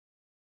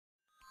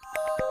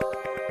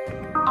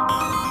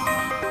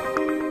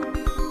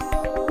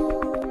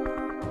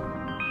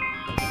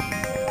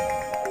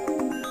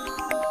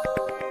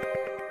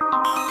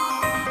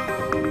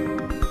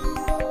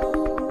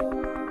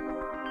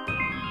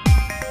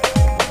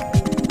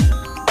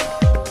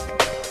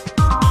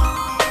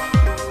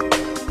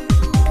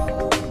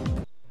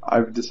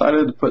I've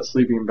decided to put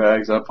sleeping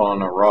bags up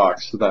on a rock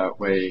so that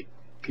way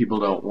people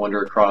don't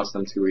wander across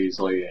them too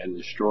easily and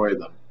destroy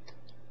them.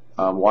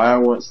 Why I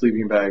want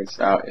sleeping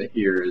bags out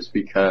here is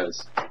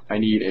because I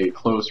need a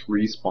close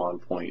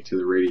respawn point to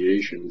the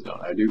radiation zone.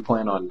 I do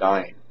plan on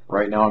dying.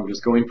 Right now I'm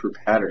just going for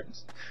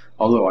patterns,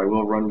 although I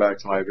will run back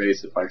to my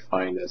base if I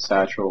find a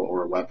satchel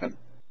or a weapon.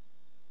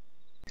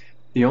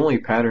 The only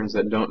patterns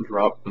that don't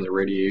drop from the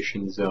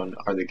radiation zone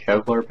are the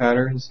Kevlar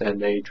patterns,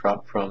 and they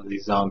drop from the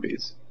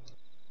zombies.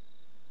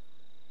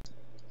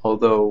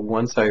 Although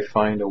once I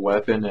find a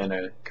weapon and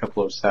a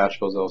couple of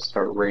satchels, I'll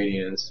start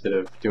raiding instead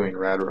of doing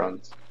rad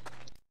runs.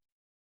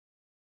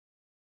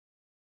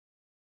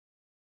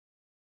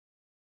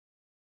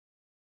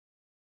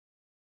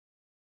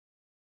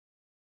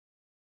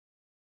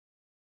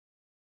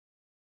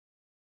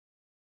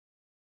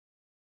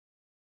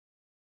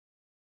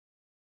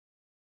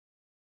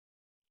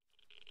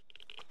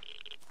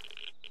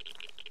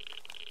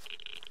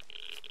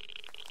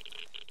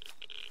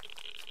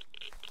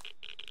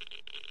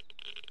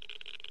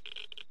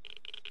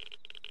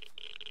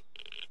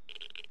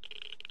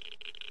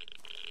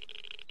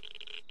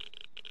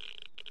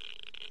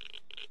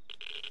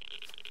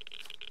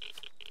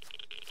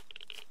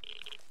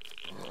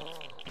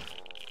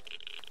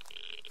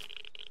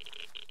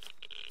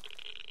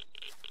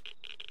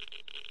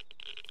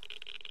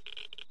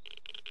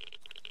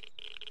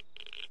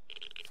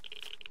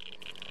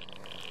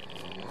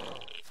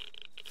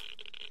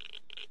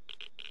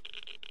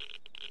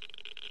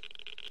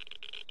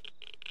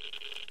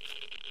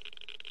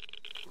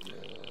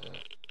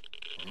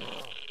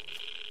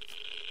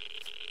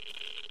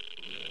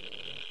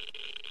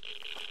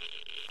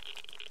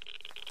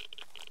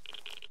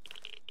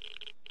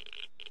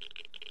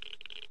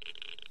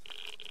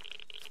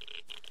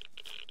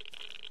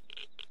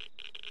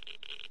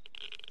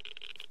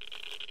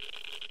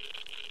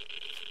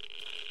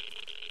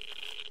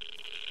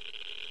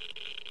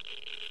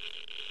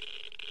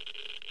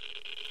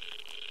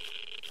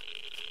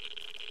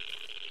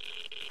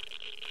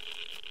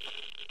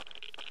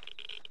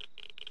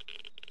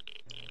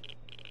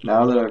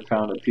 Now that I've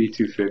found a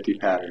P250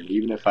 pattern,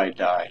 even if I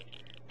die,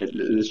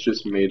 this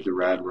just made the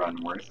rad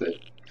run worth it.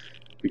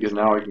 Because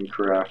now I can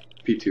craft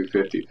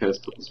P250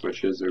 pistols,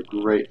 which is a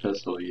great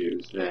pistol to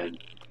use. And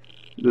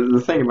the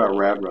thing about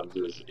rad runs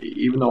is,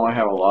 even though I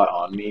have a lot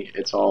on me,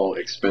 it's all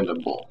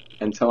expendable.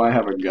 Until I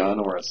have a gun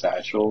or a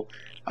satchel,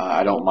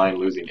 I don't mind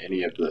losing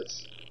any of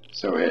this.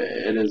 So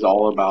it is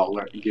all about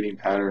getting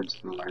patterns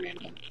and learning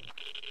them.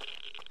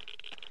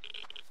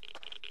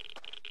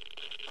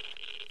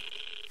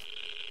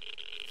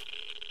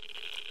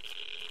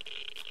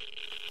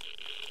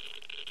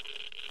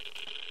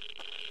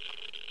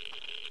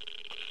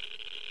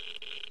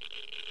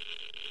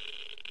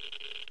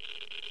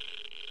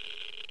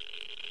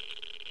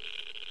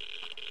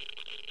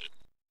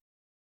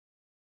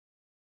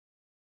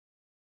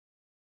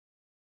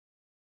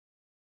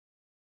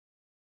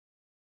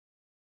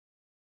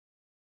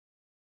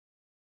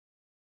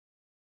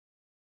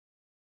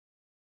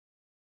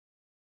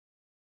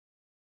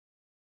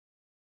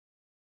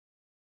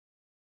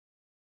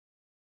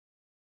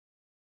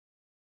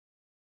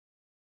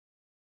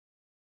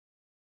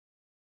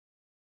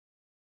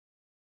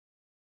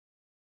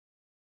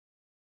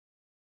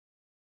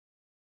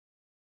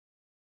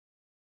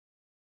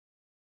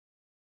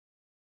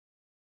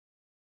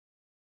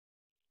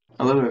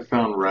 Now that I've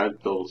found rad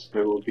pills,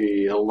 it will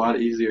be a lot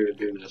easier to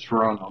do this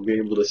run. I'll be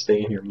able to stay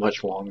in here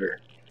much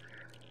longer.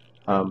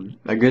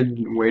 A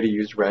good way to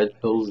use rad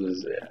pills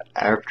is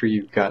after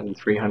you've gotten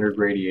 300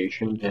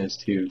 radiation is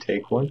to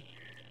take one,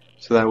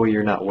 so that way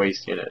you're not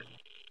wasting it.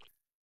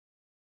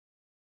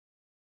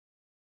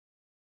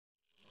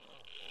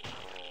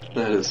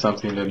 That is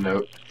something to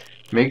note.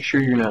 Make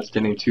sure you're not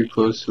standing too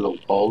close to the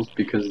walls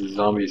because the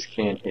zombies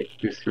can hit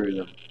you through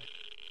them.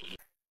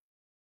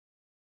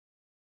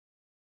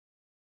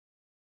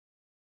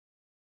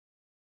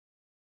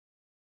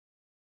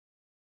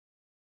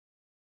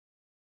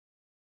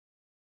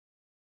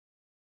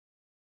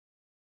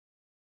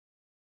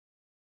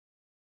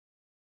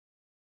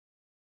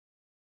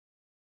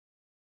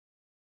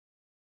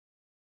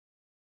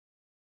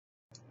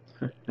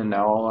 And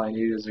now all I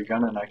need is a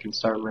gun and I can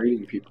start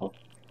raiding people.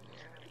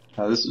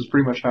 This is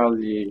pretty much how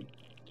the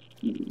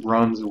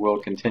runs will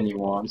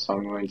continue on, so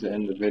I'm going to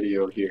end the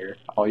video here.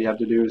 All you have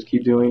to do is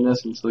keep doing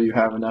this until you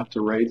have enough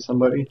to raid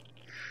somebody,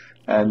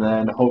 and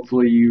then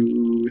hopefully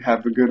you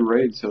have a good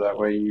raid so that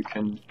way you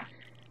can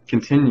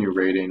continue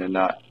raiding and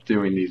not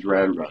doing these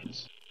rad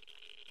runs.